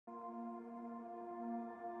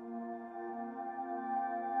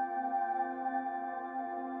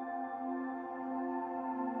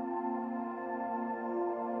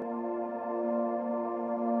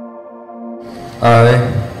I,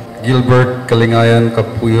 Gilbert Kalingayan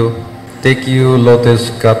Kapuyo, take you, Lotes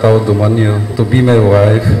Katao Dumanyo, to be my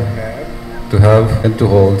wife, to have and to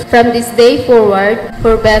hold. From this day forward,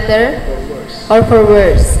 for better or for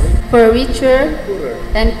worse, for richer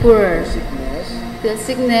and poorer, to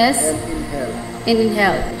sickness and in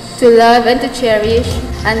health, to love and to cherish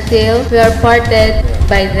until we are parted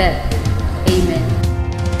by death. Amen.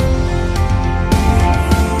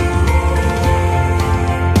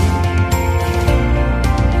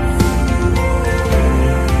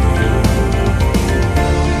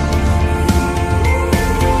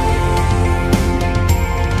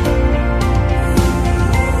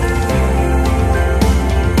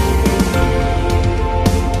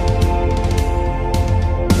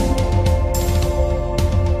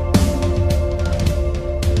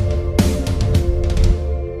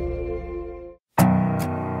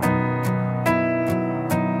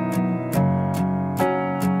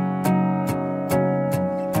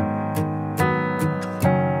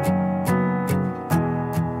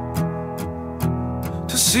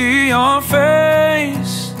 To see your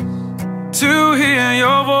face, to hear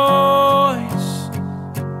your voice,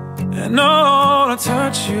 and all to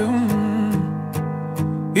touch you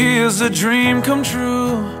is a dream come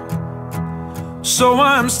true. So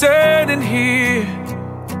I'm standing here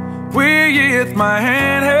with my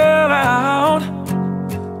hand held out,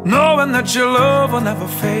 knowing that your love will never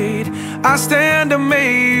fade. I stand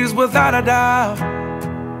amazed without a doubt.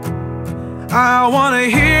 I wanna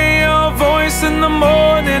hear your voice in the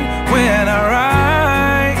morning when I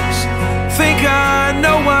rise. Think I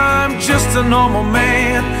know I'm just a normal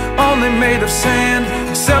man, only made of sand,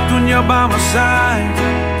 except when you're by my side.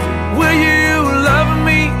 Will you love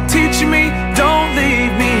me, teach me, don't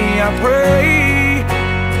leave me, I pray.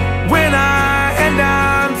 When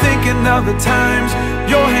I'm thinking of the times,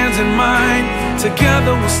 your hands in mine,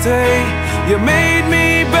 together we'll stay. You made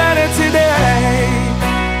me better today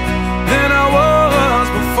than I was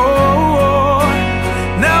before.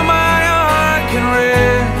 Now my heart can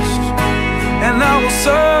rest, and I will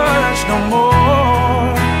search no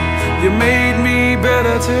more. You made me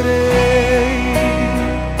better today.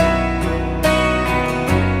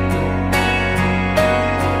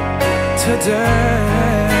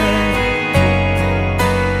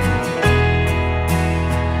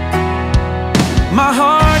 My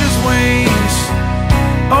heart is wings,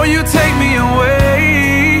 oh you take me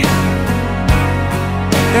away,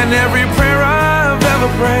 and every prayer I've ever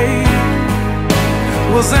prayed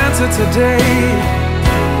was answered today.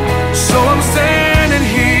 So I'm standing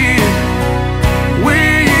here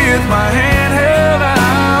with my hand held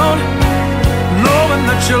out, knowing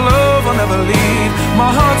that your love will never leave.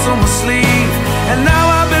 My heart's on my sleeve, and now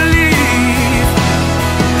I believe.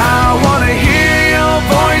 I wanna hear your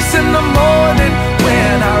voice in the morning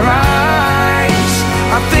when I rise.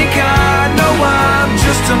 I think I know I'm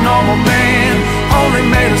just a normal man, only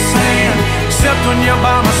made of sand, except when you're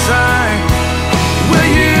by my side. Will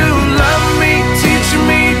you love me, teach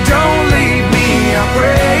me, don't leave me, I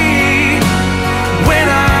pray. When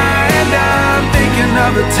I'm thinking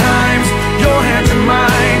of the times, your hands in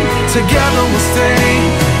mine, together we'll stay.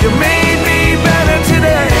 You made me better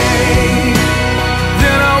today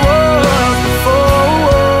than I was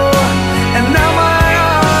before, and now my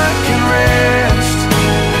heart can rest,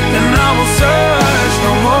 and I will search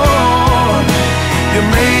no more. You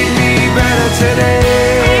made me better today.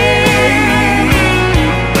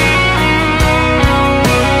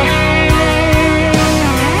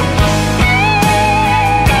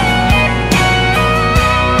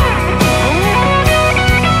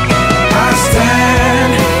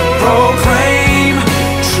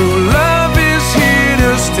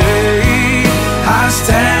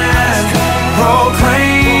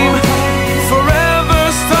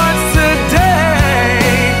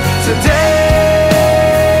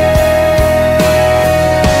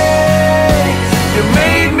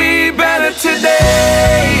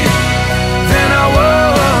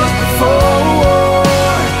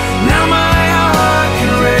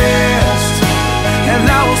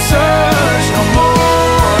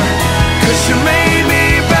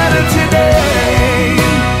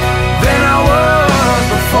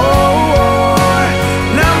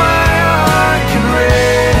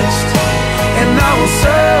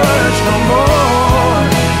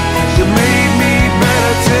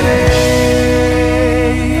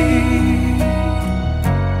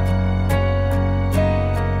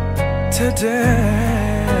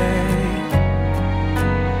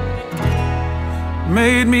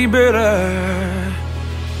 Made me better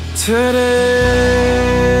today.